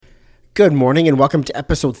Good morning and welcome to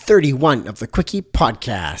episode 31 of the Quickie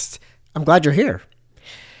Podcast. I'm glad you're here.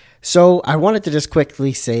 So I wanted to just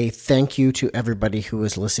quickly say thank you to everybody who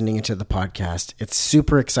is listening to the podcast. It's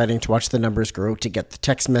super exciting to watch the numbers grow, to get the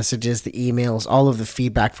text messages, the emails, all of the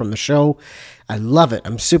feedback from the show. I love it.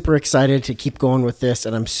 I'm super excited to keep going with this,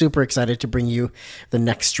 and I'm super excited to bring you the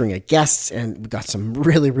next string of guests. And we've got some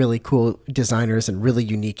really, really cool designers and really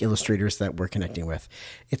unique illustrators that we're connecting with.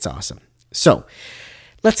 It's awesome. So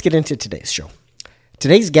let's get into today's show.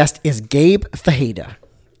 Today's guest is Gabe Ferreira,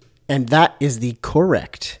 and that is the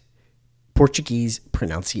correct Portuguese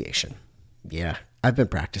pronunciation. Yeah, I've been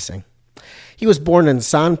practicing. He was born in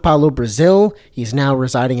San Paolo, Brazil. He's now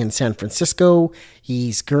residing in San Francisco.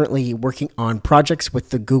 He's currently working on projects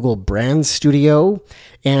with the Google Brand Studio.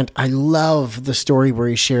 And I love the story where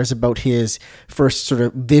he shares about his first sort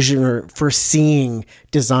of vision or first seeing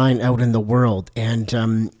design out in the world.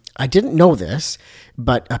 And I didn't know this,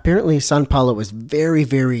 but apparently San Paolo is very,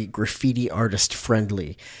 very graffiti artist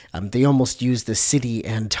friendly. They almost use the city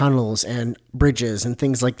and tunnels and bridges and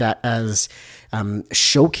things like that as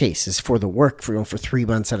showcases for the work for 3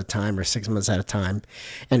 months at a time or 6 months at a time.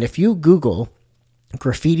 And if you Google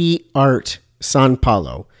graffiti art San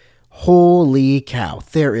Paolo, holy cow,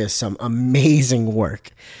 there is some amazing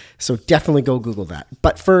work. So definitely go Google that.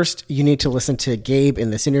 But first, you need to listen to Gabe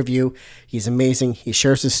in this interview. He's amazing. He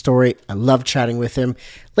shares his story. I love chatting with him.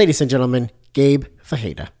 Ladies and gentlemen, Gabe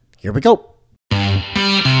Ferreira. Here we go.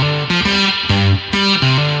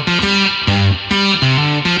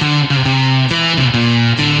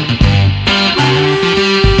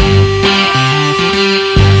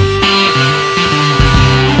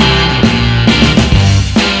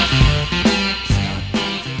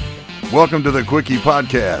 Welcome to the Quickie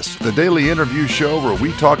Podcast, the daily interview show where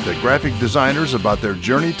we talk to graphic designers about their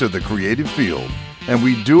journey to the creative field. And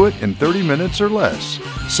we do it in 30 minutes or less.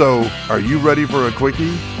 So, are you ready for a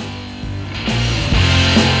Quickie?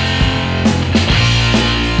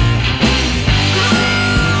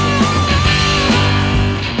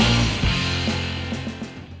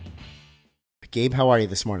 Gabe, how are you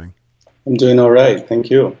this morning? I'm doing all right. Thank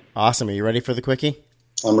you. Awesome. Are you ready for the Quickie?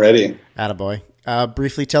 I'm ready. Attaboy.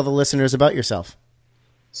 Briefly tell the listeners about yourself.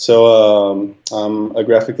 So I'm a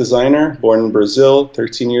graphic designer born in Brazil.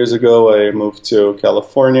 13 years ago, I moved to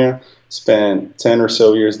California, spent 10 or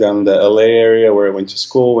so years down in the LA area where I went to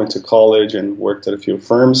school, went to college, and worked at a few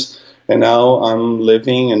firms. And now I'm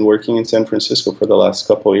living and working in San Francisco for the last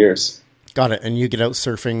couple of years. Got it. And you get out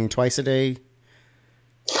surfing twice a day?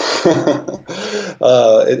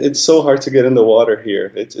 It's so hard to get in the water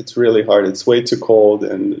here. It's really hard. It's way too cold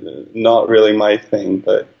and not really my thing.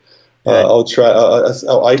 But I'll try.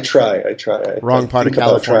 I try. Wrong part of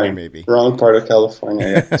California, maybe. Wrong part of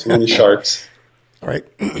California. Yeah. Too many sharks. All right.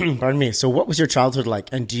 Pardon me. So, what was your childhood like?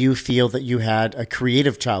 And do you feel that you had a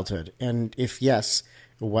creative childhood? And if yes,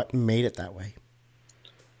 what made it that way?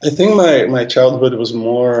 I think my childhood was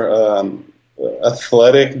more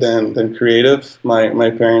athletic than creative.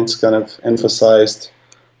 My parents kind of emphasized,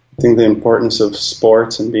 I think, the importance of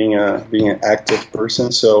sports and being an active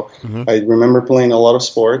person. So I remember playing a lot of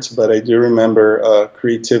sports, but I do remember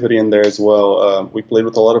creativity in there as well. We played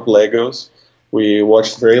with a lot of Legos. We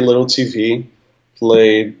watched very little TV,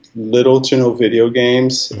 played little to no video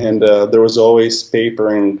games, and there was always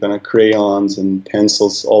paper and kind of crayons and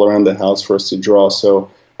pencils all around the house for us to draw.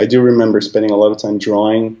 So I do remember spending a lot of time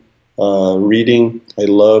drawing. Reading. I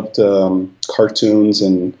loved cartoons,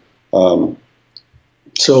 and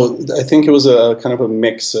so I think it was a kind of a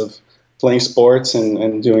mix of playing sports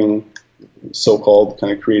and doing so-called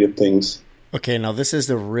kind of creative things. Okay, now this is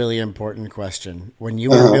a really important question. When you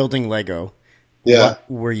were building Lego, what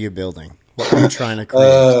were you building? What were you trying to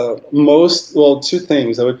create? Two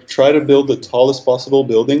things. I would try to build the tallest possible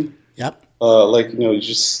building. Yep.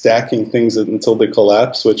 Just stacking things until they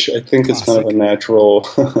collapse, which I think is kind of a natural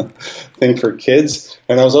thing for kids.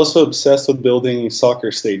 And I was also obsessed with building soccer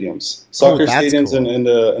stadiums. And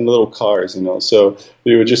the little cars, So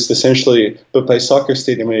we would just essentially, but by soccer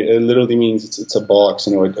stadium, it literally means it's a box.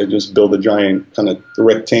 I just build a giant kind of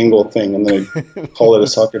rectangle thing and then I call it a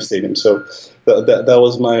soccer stadium. So that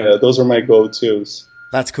was my, those were my go-tos.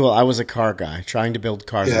 That's cool. I was a car guy trying to build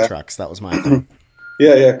cars and trucks. That was my thing.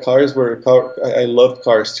 Yeah, I loved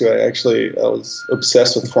cars too. I was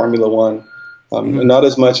obsessed with Formula One. Not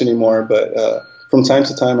as much anymore, but from time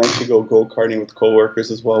to time I actually go karting with coworkers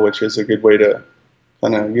as well, which is a good way to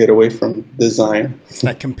kind of get away from design. It's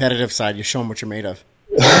that competitive side. You show them what you're made of.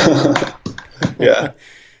 Yeah.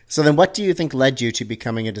 So then what do you think led you to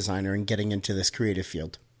becoming a designer and getting into this creative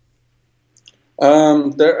field?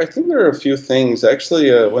 I think there are a few things. Actually,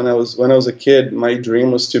 when I was a kid, my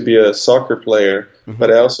dream was to be a soccer player,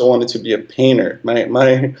 but I also wanted to be a painter.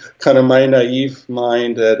 My kind of my naive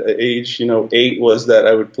mind at age 8 was that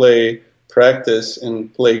I would practice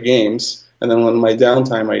and play games, and then on my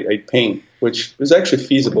downtime I'd paint, which is actually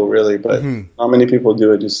feasible, really. But not many people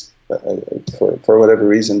do it, just for whatever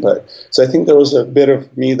reason. But so I think there was a bit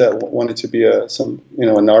of me that wanted to be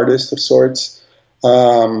an artist of sorts.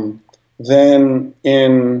 Then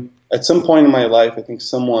at some point in my life, I think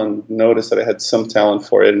someone noticed that I had some talent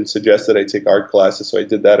for it and suggested I take art classes. So I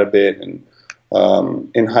did that a bit. And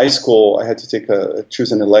in high school, I had to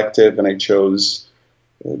choose an elective, and I chose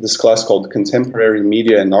this class called Contemporary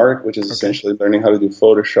Media and Art, which is essentially learning how to do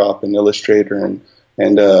Photoshop and Illustrator. And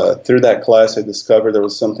through that class, I discovered there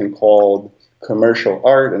was something called commercial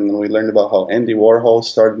art, and then we learned about how Andy Warhol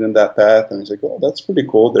started in that path. And I was like, oh, that's pretty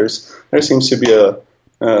cool. There seems to be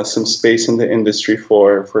some space in the industry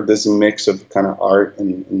for this mix of kind of art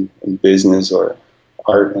and business, or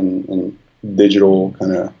art and digital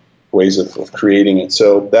kind of ways of creating it.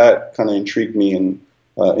 So that kind of intrigued me. And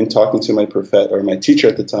in talking to my teacher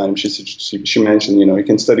at the time, she mentioned, you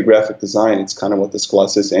can study graphic design. It's kind of what this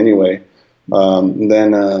class is anyway.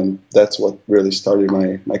 Then that's what really started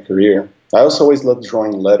my career. I also always loved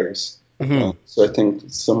drawing letters. So I think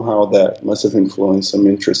somehow that must have influenced some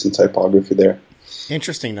interest in typography there.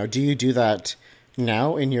 Interesting. Now, do you do that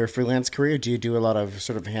now in your freelance career? Do you do a lot of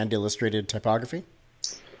sort of hand illustrated typography?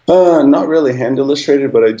 Not really hand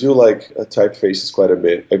illustrated, but I do like typefaces quite a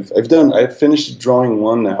bit. I've finished drawing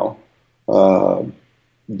one now,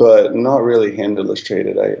 but not really hand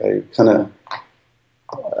illustrated. I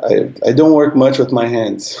don't work much with my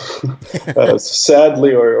hands,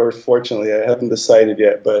 sadly or fortunately. I haven't decided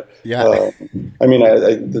yet, but I mean,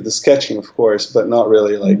 I did the sketching, of course, but not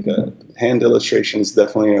really like hand illustration is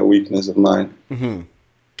definitely a weakness of mine.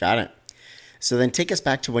 Got it. So then take us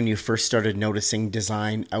back to when you first started noticing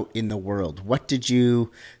design out in the world. What did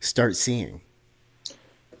you start seeing?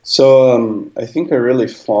 So I think a really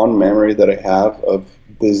fond memory that I have of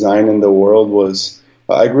design in the world was,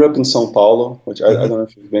 I grew up in San Paolo, which I don't know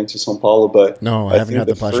if you've been to San Paolo, but no, I haven't had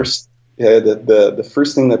the pleasure. The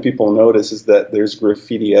first thing that people notice is that there's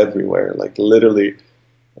graffiti everywhere, like literally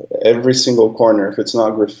every single corner. If it's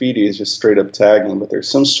not graffiti, it's just straight up tagging, but there's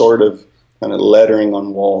some sort of kind of lettering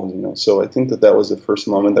on walls, So I think that was the first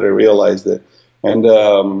moment that I realized it. And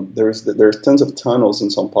there's tons of tunnels in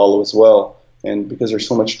San Paulo as well, and because there's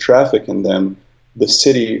so much traffic in them, the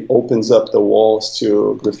city opens up the walls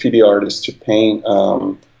to graffiti artists to paint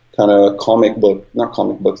kind of not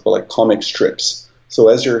comic books, but like comic strips. So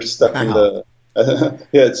as you're stuck in the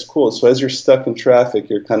yeah, it's cool. So as you're stuck in traffic,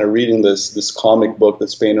 you're kind of reading this comic book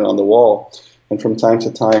that's painted on the wall, and from time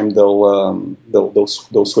to time they'll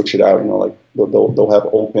switch it out. Like they'll have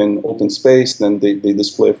open space, then they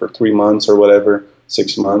display it for 3 months or whatever,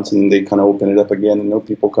 6 months, and they kind of open it up again, and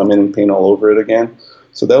people come in and paint all over it again.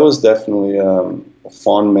 So that was definitely a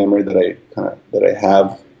fond memory that I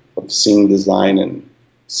have of seeing design and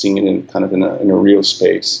seeing it in a real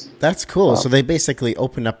space. That's cool. So they basically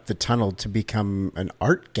open up the tunnel to become an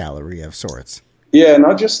art gallery of sorts. Yeah,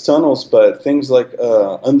 not just tunnels, but things like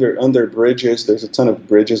under bridges. There's a ton of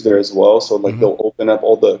bridges there as well. So they'll open up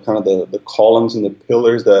all the kind of the columns and the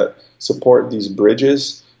pillars that support these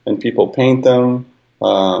bridges, and people paint them.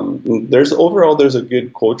 There's a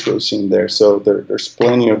good cultural scene there, so there's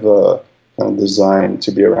plenty of kind of design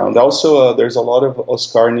to be around. Also, there's a lot of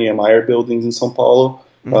Oscar Niemeyer buildings in São Paulo.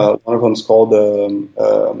 One of them is called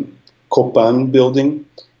the Copan building,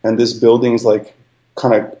 and this building is like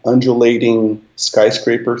kind of undulating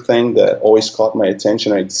skyscraper thing that always caught my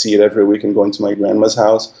attention. I'd see it every weekend going to my grandma's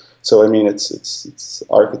house. So I mean, it's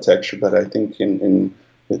architecture, but I think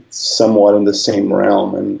it's somewhat in the same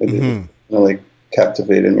realm, and it really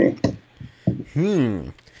captivated me.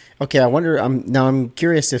 Okay, I wonder. Now I'm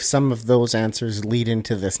curious if some of those answers lead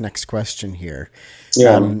into this next question here.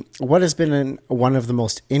 Yeah. What has been one of the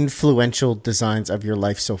most influential designs of your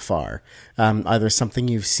life so far? Either something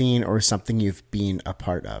you've seen or something you've been a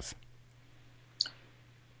part of.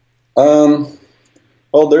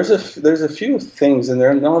 Well, there's a few things, and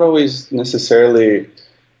they're not always necessarily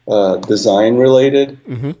design related.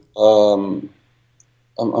 I'm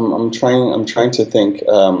trying to think.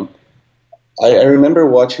 I remember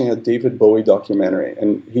watching a David Bowie documentary,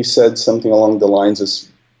 and he said something along the lines of,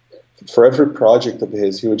 for every project of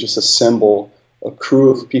his, he would just assemble a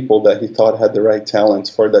crew of people that he thought had the right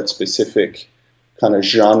talent for that specific kind of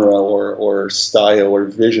genre or style or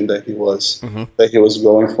vision that he was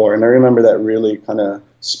going for. And I remember that really kind of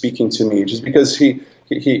speaking to me, just because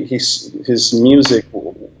his music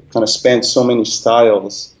kind of spanned so many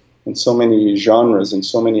styles and so many genres and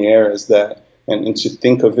so many eras that, and to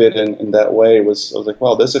think of it in that way I was like,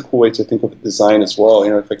 wow, that's a cool way to think of design as well.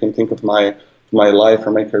 If I can think of my life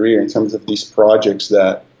or my career in terms of these projects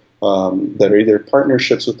that are either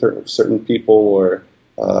partnerships with certain people or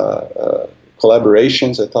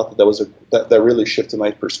collaborations, I thought that really shifted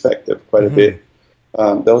my perspective quite a bit.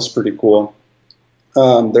 That was pretty cool.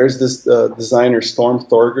 There's this designer, Storm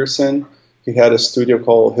Thorgerson. He had a studio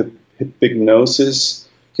called Hypnosis.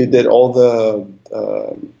 He did all the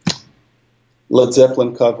Led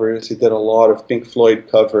Zeppelin covers. He did a lot of Pink Floyd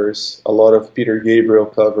covers, a lot of Peter Gabriel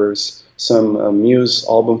covers, some Muse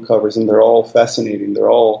album covers, and they're all fascinating. They're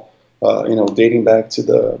all dating back to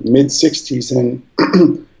the mid '60s, and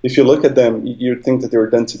if you look at them, you'd think that they were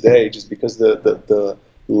done today, just because the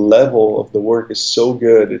level of the work is so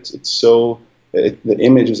good. The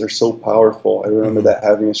images are so powerful. I remember that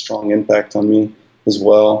having a strong impact on me as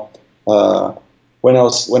well.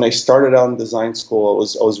 When I started out in design school,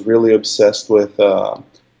 I was really obsessed with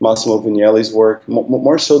Massimo Vignelli's work,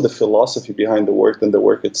 more so the philosophy behind the work than the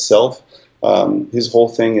work itself. His whole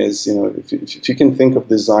thing is, if you can think of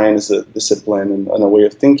design as a discipline and a way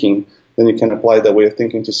of thinking, then you can apply that way of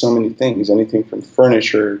thinking to so many things, anything from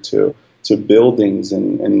furniture to buildings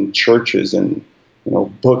and churches and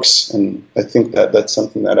books. And I think that's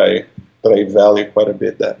something that I value quite a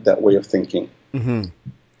bit, that way of thinking. Mm-hmm.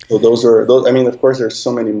 So those. I mean, of course, there's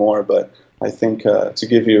so many more, but I think to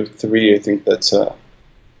give you three, I think that's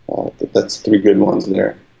three good ones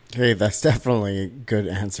there. Hey, that's definitely good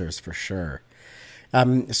answers for sure.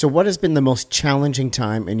 So what has been the most challenging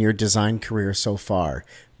time in your design career so far?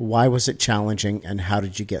 Why was it challenging, and how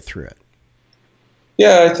did you get through it?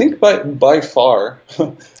 Yeah, I think by far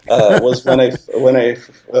was when I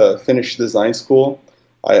finished design school.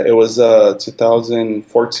 It was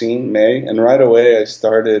 2014 May, and right away I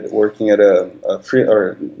started working at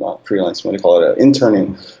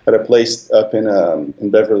interning at a place up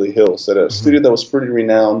in Beverly Hills, at a studio that was pretty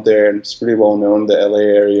renowned there, and it's pretty well known in the LA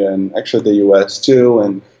area and actually the US too.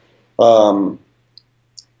 And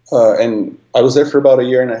I was there for about a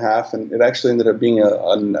year and a half, and it actually ended up being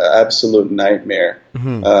an absolute nightmare.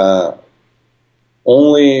 Mm-hmm.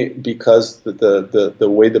 Only because the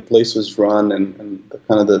way the place was run and the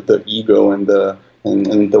kind of the ego and the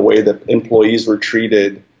way that employees were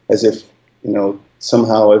treated, as if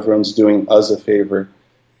somehow everyone's doing us a favor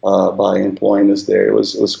by employing us there. It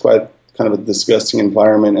was quite kind of a disgusting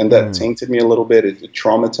environment, and that tainted me a little bit. It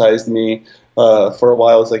traumatized me for a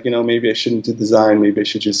while. I was like, maybe I shouldn't do design. Maybe I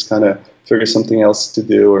should just kind of figure something else to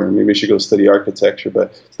do, or maybe I should go study architecture.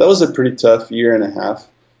 But so that was a pretty tough year and a half.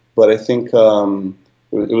 But I think it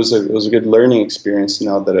was a good learning experience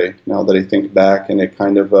now that I think back, and it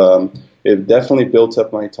kind of it definitely built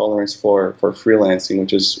up my tolerance for freelancing,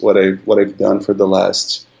 which is what I've done for the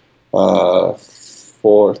last for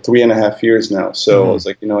 3.5 years now. So I was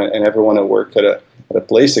like, I never want to work at a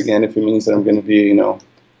place again if it means that I'm going to be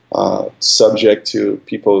subject to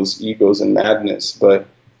people's egos and madness. But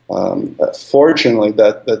fortunately,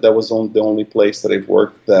 that was the only place that I've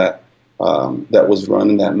worked that was run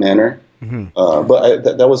in that manner. Mm-hmm. But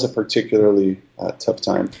that was a particularly tough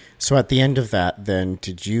time. So at the end of that, then,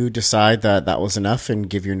 did you decide that was enough and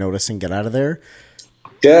give your notice and get out of there?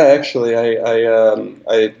 Yeah, actually,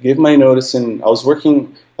 I gave my notice, and I was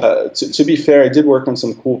working. To be fair, I did work on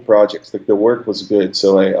some cool projects. Like, the work was good,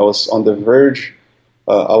 so I was on the verge.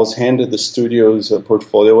 I was handed the studio's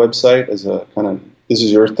portfolio website as a kind of, this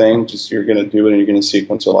is your thing, just you're going to do it and you're going to see it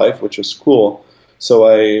come to life, which was cool. So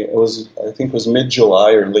I think it was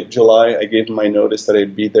mid-July or late July, I gave my notice that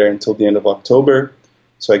I'd be there until the end of October.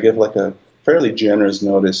 So I gave like a fairly generous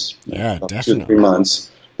notice, yeah, definitely 2 or 3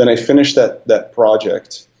 months. Then I finished that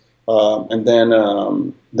project, and then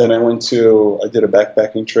I did a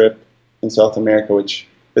backpacking trip in South America, which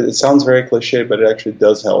it sounds very cliche, but it actually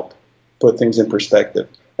does help put things in perspective.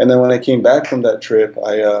 And then when I came back from that trip,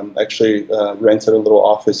 I actually rented a little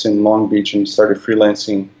office in Long Beach and started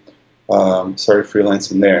freelancing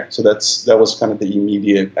there. So that was kind of the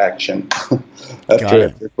immediate action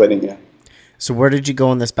after quitting. Yeah. So where did you go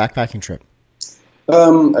on this backpacking trip?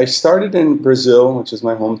 I started in Brazil, which is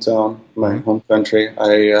my hometown, my home country.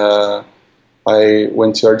 I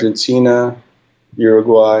went to Argentina,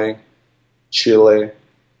 Uruguay, Chile,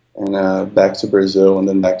 and back to Brazil, and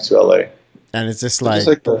then back to LA. And is this like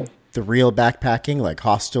the real backpacking, like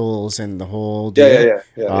hostels and the whole deal?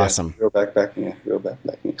 Yeah. Awesome. Yeah. Real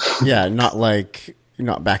backpacking. Yeah, not like you're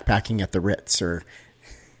not backpacking at the Ritz or.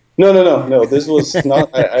 No. This was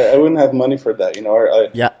not. I wouldn't have money for that,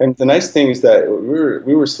 Yeah. And the nice thing is that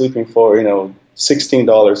we were sleeping for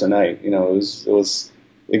 $16 a night.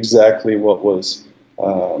 It exactly what was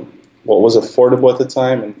affordable at the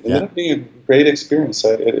time, and ended up being a great experience.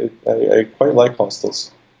 I quite like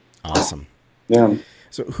hostels. Awesome. Yeah.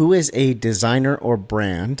 So who is a designer or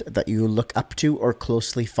brand that you look up to or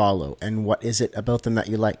closely follow, and what is it about them that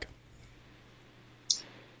you like?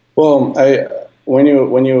 Well,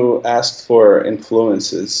 when you asked for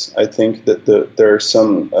influences, I think that there are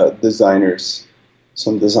some designers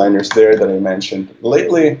there that I mentioned.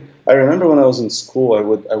 Lately, I remember when I was in school, I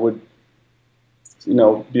would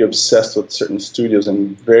be obsessed with certain studios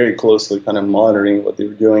and very closely kind of monitoring what they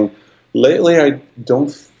were doing. Lately, I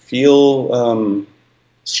don't feel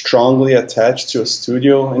strongly attached to a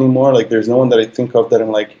studio anymore. Like, there's no one that I think of that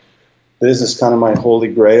I'm like, this is kind of my holy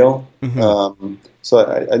grail. Mm-hmm.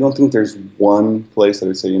 So I don't think there's one place that I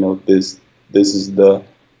would say, this is the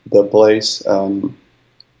place.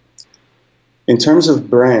 In terms of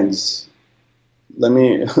brands, give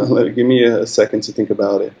me a second to think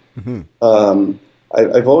about it. Mm-hmm.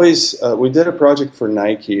 I've always we did a project for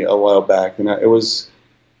Nike a while back, and I was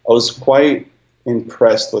quite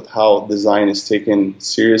impressed with how design is taken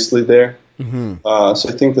seriously there. Mm-hmm. So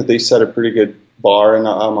I think that they set a pretty good bar, and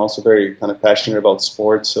I'm also very kind of passionate about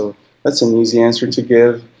sports, so that's an easy answer to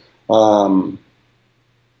give. But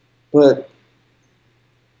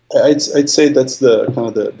I'd say that's the kind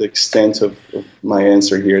of the extent of my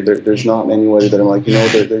answer here. There's not anybody that I'm like,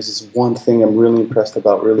 there's this one thing I'm really impressed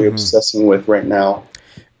about, really obsessing with right now.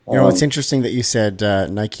 It's interesting that you said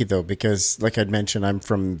Nike, though, because like I'd mentioned, I'm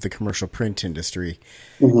from the commercial print industry,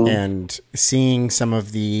 and seeing some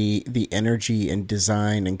of the energy and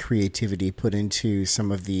design and creativity put into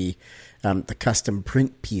some of the custom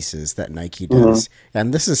print pieces that Nike does.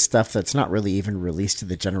 And this is stuff that's not really even released to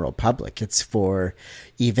the general public. It's for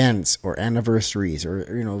events or anniversaries or,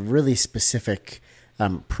 really specific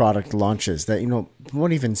product launches that,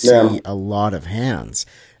 won't even see a lot of hands.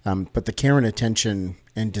 But the care and attention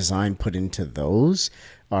and design put into those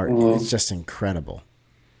it's just incredible.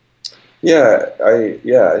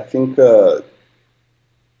 I think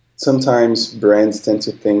sometimes brands tend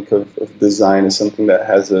to think of design as something that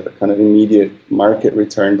has a kind of immediate market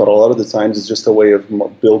return, but a lot of the times it's just a way of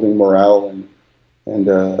building morale and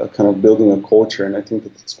kind of building a culture, and I think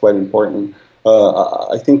that it's quite important.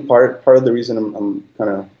 I think part of the reason I'm kind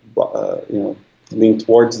of lean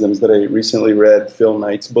towards them is that I recently read Phil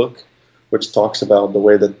Knight's book, which talks about the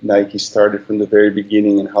way that Nike started from the very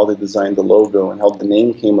beginning and how they designed the logo and how the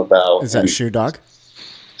name came about. Is that Shoe Dog?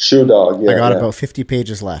 Shoe Dog, yeah. I got about 50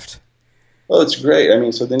 pages left. Oh, it's great. I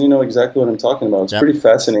mean, so then you know exactly what I'm talking about. It's pretty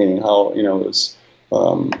fascinating how, it's...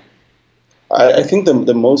 I think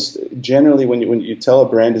the most generally when you tell a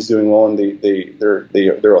brand is doing well and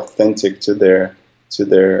they're authentic to their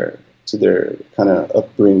kind of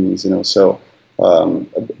upbringings, So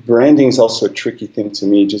branding is also a tricky thing to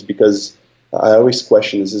me, just because I always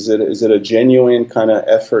question is it a genuine kind of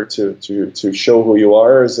effort to show who you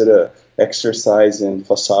are, or is it a exercise in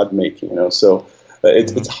facade making? So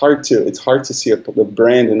it's hard to see the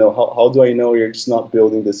brand and know how do I know you're just not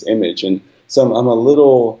building this image. And so I'm a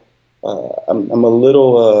little. Even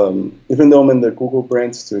though I'm in the Google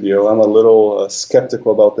Brand Studio, I'm a little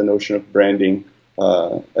skeptical about the notion of branding,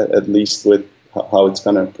 at least with how it's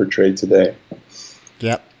kind of portrayed today.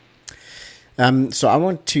 Yep.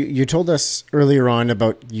 So you told us earlier on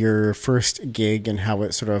about your first gig and how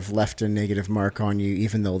it sort of left a negative mark on you,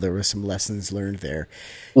 even though there were some lessons learned there.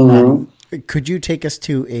 Could you take us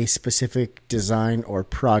to a specific design or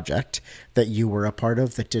project that you were a part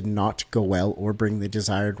of that did not go well or bring the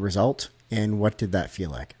desired result? And what did that feel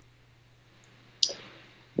like?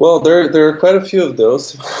 Well, there are quite a few of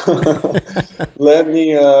those. Let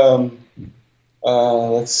me,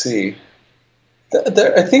 let's see.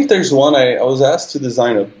 I think there's one. I was asked to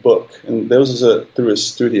design a book, and that was through a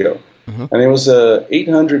studio. And it was a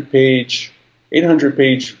 800 page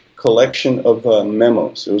collection of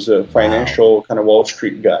memos. It was a financial kind of Wall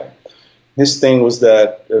Street guy. His thing was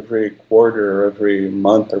that every quarter or every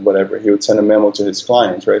month or whatever, he would send a memo to his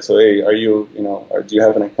clients, right? So, hey, are you, or do you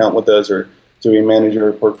have an account with us, or do we manage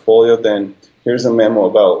your portfolio? Then here's a memo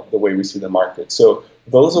about the way we see the market. So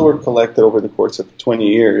those were collected over the course of 20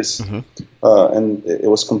 years, and it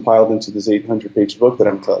was compiled into this 800-page book that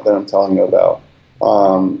I'm telling you about.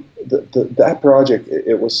 That project,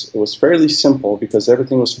 it was fairly simple because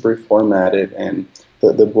everything was pre-formatted, and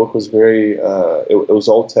the book was very it was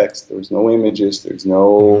all text. There was no images, there's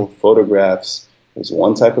no photographs. There's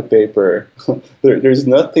one type of paper. There's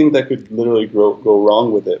nothing that could literally go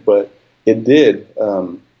wrong with it, but it did,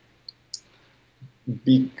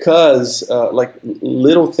 because like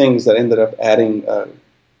little things that ended up adding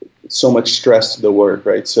so much stress to the work,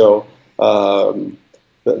 right? So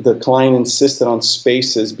the client insisted on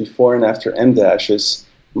spaces before and after M dashes.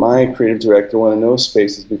 My creative director wanted no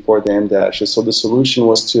spaces before the M dashes. So the solution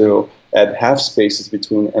was to add half spaces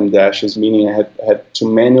between M dashes, meaning I had to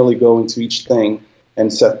manually go into each thing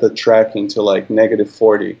and set the tracking to like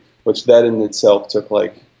 -40, which that in itself took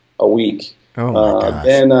like a week. Oh my gosh.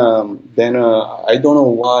 Then I don't know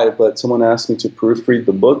why, but someone asked me to proofread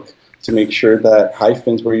the book to make sure that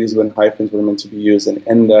hyphens were used when hyphens were meant to be used, and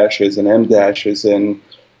N dashes and M dashes and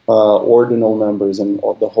ordinal numbers and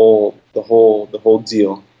the whole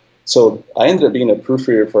deal. So I ended up being a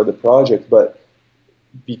proofreader for the project, but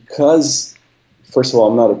because, first of all,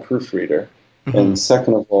 I'm not a proofreader, and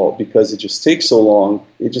second of all, because it just takes so long,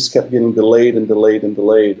 it just kept getting delayed and delayed and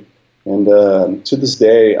delayed. And to this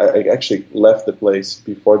day, I actually left the place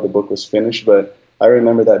before the book was finished, but I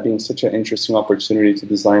remember that being such an interesting opportunity to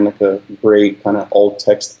design like a great kind of old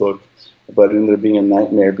textbook, but it ended up being a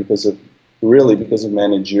nightmare because of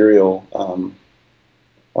managerial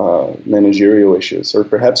issues, or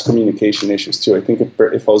perhaps communication issues too. I think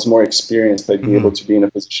if I was more experienced, I'd be able to be in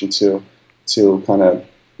a position to kind of,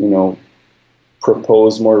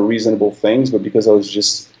 propose more reasonable things. But because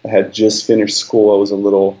I had just finished school, I was a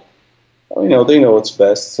little, they know what's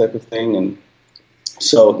best type of thing, and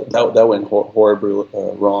so that went horribly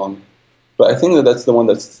wrong. But I think that's the one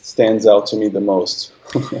that stands out to me the most.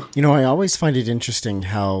 I always find it interesting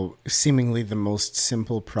how seemingly the most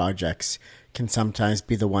simple projects can sometimes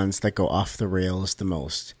be the ones that go off the rails the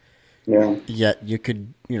most. Yeah. Yet you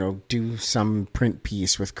could, do some print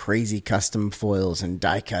piece with crazy custom foils and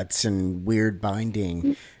die cuts and weird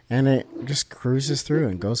binding, and it just cruises through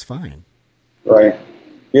and goes fine. Right.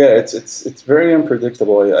 Yeah, it's very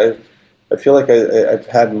unpredictable. I feel like I've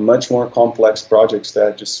had much more complex projects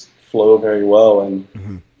that just flow very well, and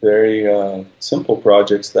very simple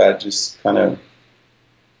projects that just kind of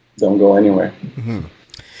don't go anywhere.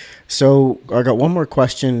 So I got one more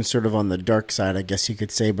question, sort of on the dark side, I guess you could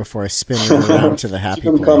say, before I spin it around to the happy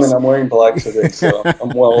Keep them place. coming. I'm wearing black today, so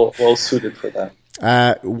I'm well suited for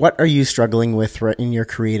that. What are you struggling with in your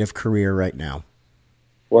creative career right now?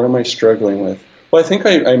 What am I struggling with? Well, I think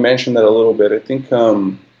I mentioned that a little bit. I think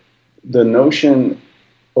the notion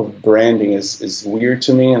of branding is weird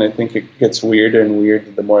to me, and I think it gets weirder and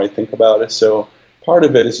weirder the more I think about it. So part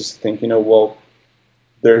of it is just thinking, well,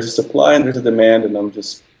 there's a supply and there's a demand, and I'm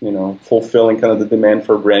just fulfilling kind of the demand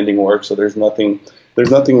for branding work. So there's nothing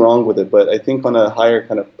wrong with it. But I think on a higher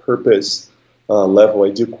kind of purpose level, I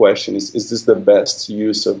do question: is this the best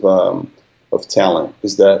use of talent?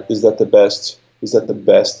 Is that the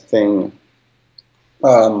best thing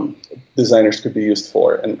designers could be used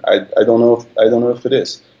for? And I don't know if it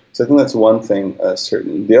is. So I think that's one thing,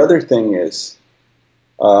 certainly. The other thing is,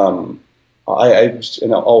 I'll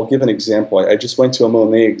give an example. I just went to a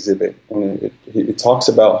Monet exhibit, and it talks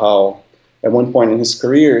about how at one point in his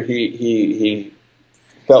career he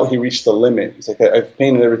felt he reached the limit. He's like, I've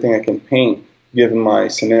painted everything I can paint given my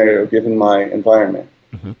scenario, given my environment.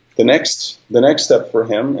 The next step for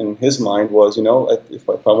him in his mind was, if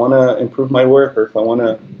I want to improve my work, or if I want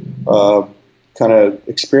to kind of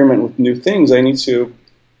experiment with new things, I need to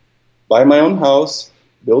buy my own house,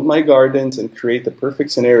 build my gardens, and create the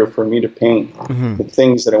perfect scenario for me to paint the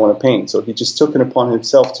things that I want to paint. So he just took it upon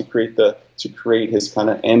himself to create his kind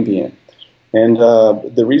of ambient. And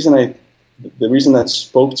the reason that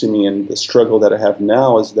spoke to me, and the struggle that I have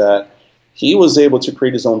now, is that he was able to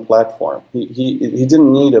create his own platform. He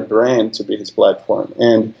didn't need a brand to be his platform.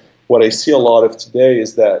 And what I see a lot of today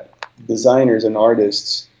is that designers and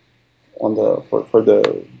artists on the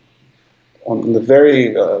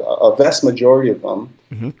very a vast majority of them,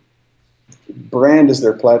 brand is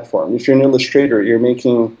their platform. If you're an illustrator, you're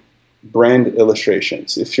making brand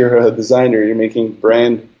illustrations. If you're a designer, you're making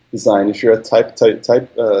brand design. If you're a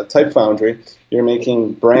type foundry, you're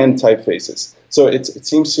making brand typefaces. So it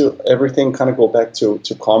seems to everything kind of go back to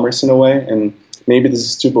commerce in a way. And maybe this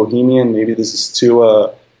is too bohemian, maybe this is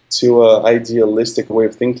too idealistic way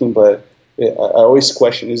of thinking. But I always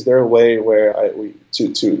question: is there a way where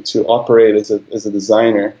to operate as a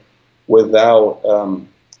designer without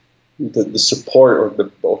the support,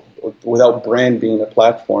 or without brand being a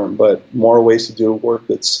platform, but more ways to do work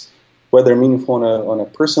that's whether meaningful on a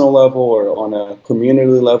personal level or on a community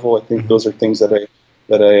level? I think those are things that I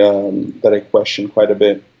question quite a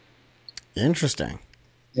bit. Interesting.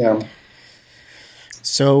 Yeah.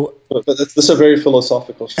 So, but that's a very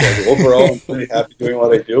philosophical struggle. Overall, I'm pretty happy doing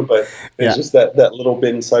what I do, but there's just that little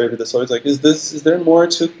bit inside of it that's always like, is there more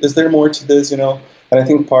to this? And I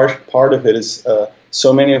think part of it is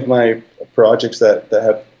so many of my projects that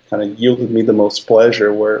have kind of yielded me the most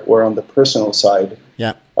pleasure were on the personal side.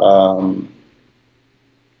 Yeah.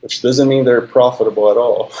 which doesn't mean they're profitable at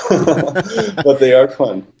all, but they are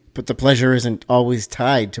fun. But the pleasure isn't always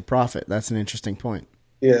tied to profit. That's an interesting point.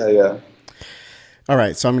 Yeah. All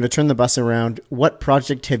right, so I'm going to turn the bus around. What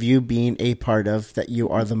project have you been a part of that you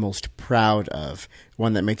are the most proud of?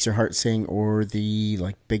 One that makes your heart sing, or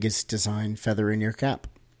the biggest design feather in your cap?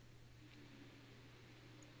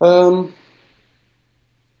 So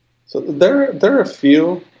there are a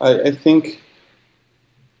few. I think,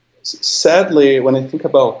 sadly, when I think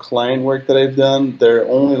about client work that I've done, there are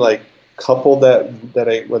only a couple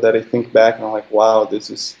that I think back and I'm like, wow,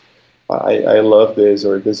 this is. I love this,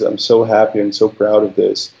 or this. I'm so happy and so proud of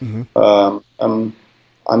this. Mm-hmm.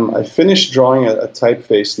 I finished drawing a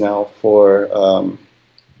typeface now for.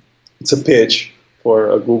 It's a pitch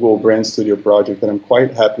for a Google Brand Studio project that I'm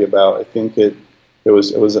quite happy about. I think it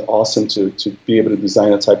was awesome to be able to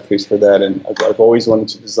design a typeface for that, and I've always wanted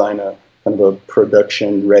to design a kind of a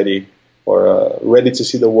production ready or a ready to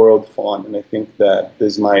see the world font, and I think that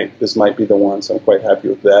this might be the one. So I'm quite happy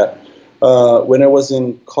with that. When I was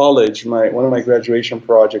in college, one of my graduation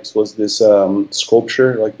projects was this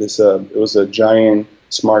sculpture, it was a giant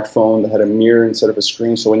smartphone that had a mirror instead of a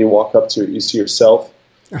screen. So when you walk up to it, you see yourself.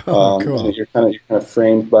 Cool. And you're kind of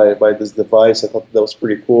framed by this device. I thought that was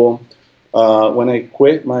pretty cool. When I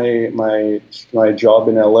quit my job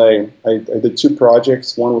in LA, I did two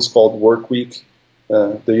projects. One was called Workweek.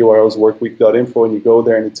 The URL is workweek.info, and you go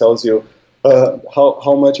there and it tells you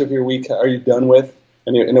how much of your week are you done with.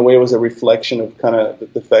 And in a way, it was a reflection of kind of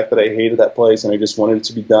the fact that I hated that place and I just wanted it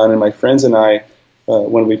to be done. And my friends and I,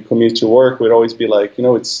 when we'd commute to work, we'd always be like,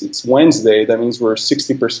 it's Wednesday. That means we're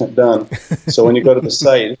 60% done. So when you go to the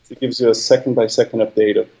site, it gives you a second-by-second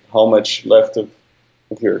update of how much left of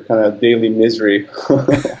your kind of daily misery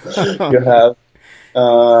you have.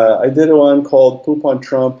 I did one called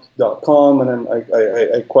poopontrump.com, and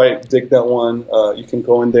I quite dig that one. You can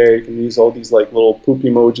go in there. You can use all these little poop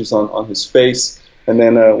emojis on his face. And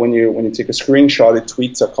then when you take a screenshot, it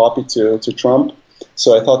tweets a copy to Trump.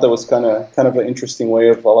 So I thought that was kind of an interesting way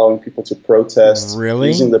of allowing people to protest. Really?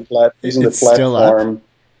 Using the platform. Still up?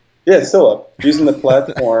 Yeah, it's still up. Using the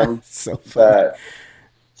platform so that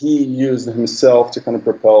he used himself to kind of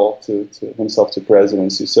propel to himself to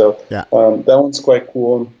presidency. So yeah. That one's quite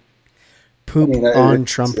cool.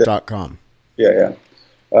 Poopontrump.com. Yeah.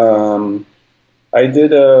 I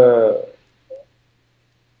did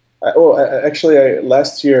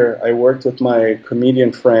last year I worked with my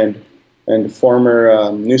comedian friend and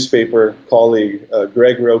former newspaper colleague,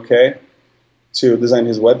 Greg Roque, to design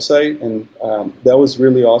his website, and that was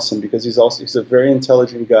really awesome because he's a very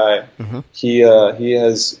intelligent guy. Mm-hmm. He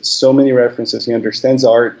has so many references. He understands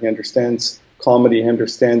art, he understands comedy, he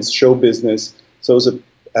understands show business. So it was an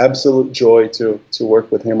absolute joy to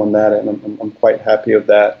work with him on that, and I'm quite happy of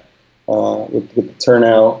that with the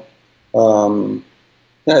turnout.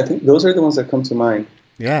 I think those are the ones that come to mind.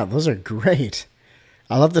 Yeah, those are great.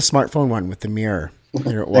 I love the smartphone one with the mirror.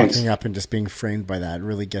 You're walking up and just being framed by that. It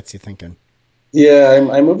really gets you thinking. Yeah,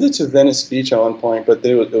 I moved it to Venice Beach at one point, but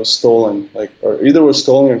it was stolen, or either was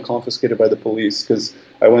stolen or confiscated by the police, because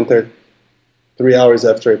I went there 3 hours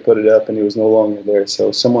after I put it up and it was no longer there.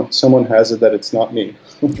 So someone has it that it's not me.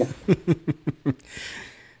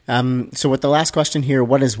 So with the last question here,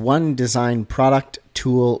 what is one design product,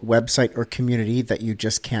 tool, website, or community that you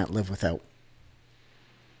just can't live without?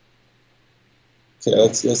 Yeah,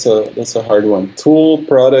 that's a hard one. Tool,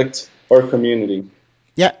 product, or community?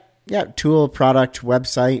 Yeah. Tool, product,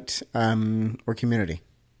 website, or community.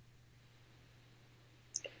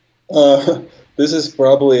 This is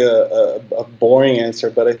probably a boring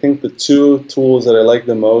answer, but I think the two tools that I like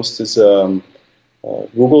the most is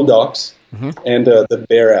Google Docs and the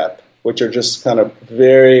Bear app, which are just kind of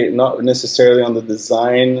very, not necessarily on the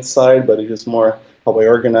design side, but it's just more how I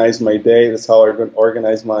organize my day. That's how I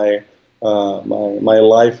organize my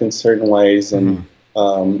life in certain ways, and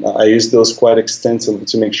I use those quite extensively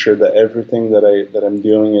to make sure that everything that I'm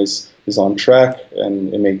doing is on track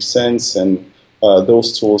and it makes sense. And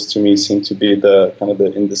those tools to me seem to be the kind of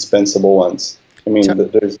the indispensable ones. I mean,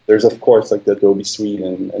 there's of course like the Adobe Suite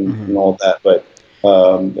and all that, but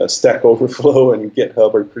Stack Overflow and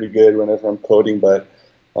GitHub are pretty good whenever I'm coding. But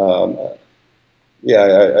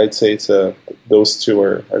I'd say it's those two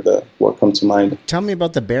are what come to mind. Tell me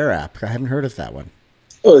about the Bear app. I haven't heard of that one.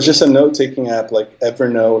 Oh, it's just a note-taking app like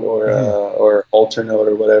Evernote or Alternote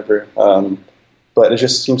or whatever. But it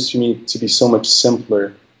just seems to me to be so much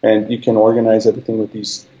simpler, and you can organize everything with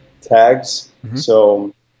these tags.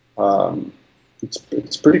 So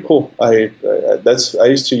it's pretty cool. I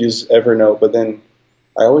used to use Evernote, but then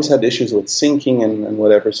I always had issues with syncing and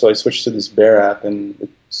whatever. So I switched to this Bear app, and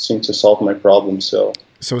it seemed to solve my problem. So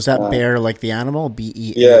So is that bear like the animal?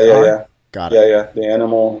 BEAR? Yeah. Got it. Yeah. The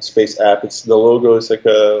animal space app. It's the logo is like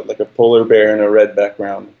a polar bear in a red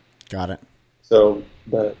background. Got it. So,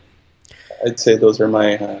 but I'd say those are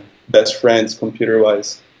my best friends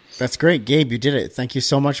computer-wise. That's great. Gabe, you did it. Thank you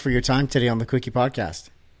so much for your time today on the Quickie Podcast.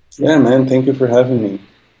 Yeah, man. Thank you for having me.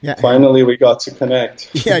 Yeah. Finally, we got to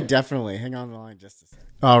connect. Yeah, definitely. Hang on the line just a second.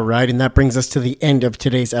 All right, and that brings us to the end of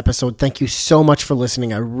today's episode. Thank you so much for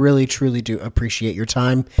listening. I really, truly do appreciate your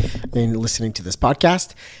time in listening to this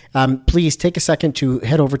podcast. Please take a second to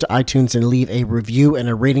head over to iTunes and leave a review and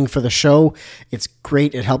a rating for the show. It's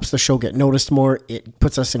great. It helps the show get noticed more. It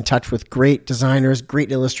puts us in touch with great designers,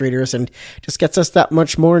 great illustrators, and just gets us that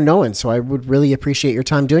much more known. So I would really appreciate your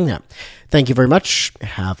time doing that. Thank you very much.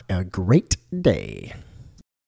 Have a great day.